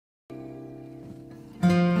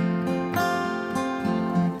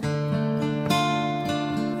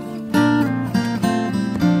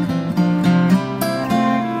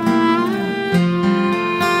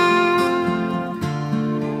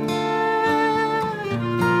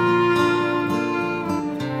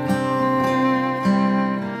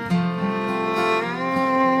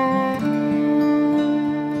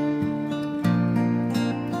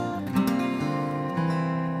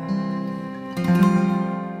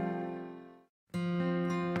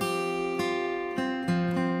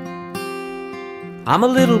I'm a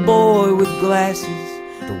little boy with glasses,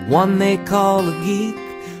 the one they call a geek.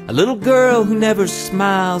 A little girl who never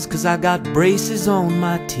smiles 'cause I got braces on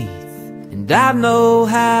my teeth. And I know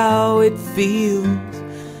how it feels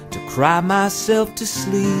to cry myself to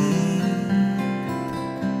sleep.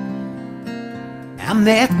 I'm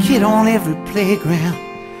that kid on every playground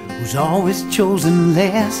who's always chosen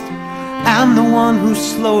last. I'm the one who's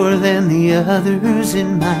slower than the others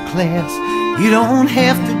in my class. You don't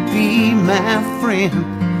have to be my friend,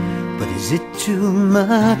 but is it too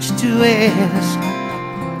much to ask?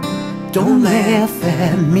 Don't laugh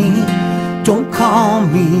at me, don't call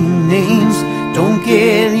me names, don't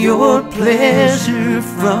get your pleasure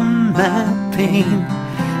from my pain.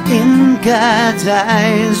 In God's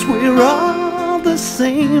eyes we're all the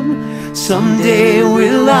same. Someday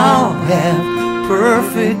we'll all have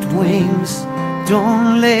perfect wings.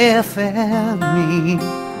 Don't laugh at me.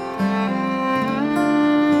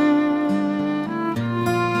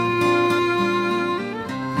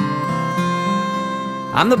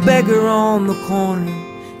 I'm the beggar on the corner,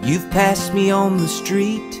 you've passed me on the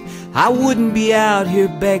street. I wouldn't be out here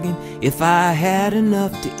begging if I had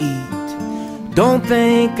enough to eat. Don't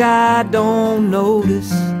think I don't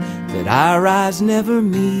notice that our eyes never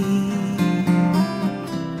meet.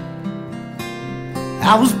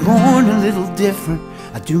 I was born a little different,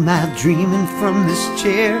 I do my dreaming from this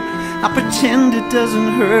chair. I pretend it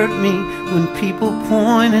doesn't hurt me when people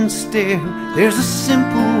point and stare. There's a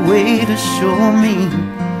simple way to show me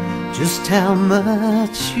just how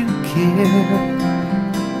much you care.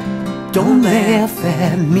 Don't laugh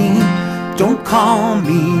at me, don't call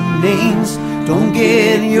me names, don't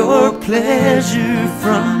get your pleasure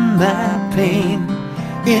from my pain.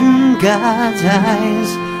 In God's eyes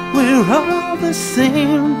we're all the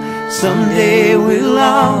same. Someday we'll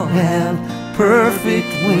all have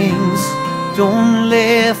perfect wings. Don't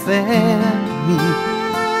laugh at me.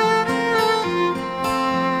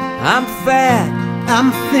 I'm fat,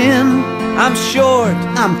 I'm thin, I'm short,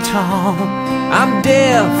 I'm tall, I'm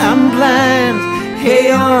deaf, I'm blind.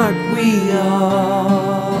 hey, aren't we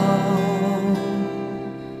all?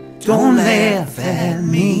 Don't laugh at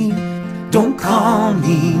me, don't call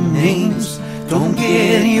me names, don't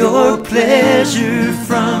get your pleasure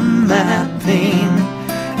from my pain.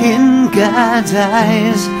 In God's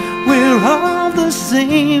eyes we're all the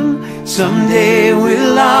same. Someday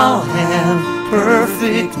we'll all have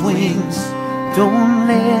perfect wings. Don't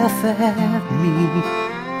laugh at me,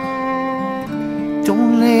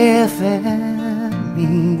 don't laugh at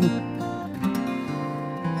me.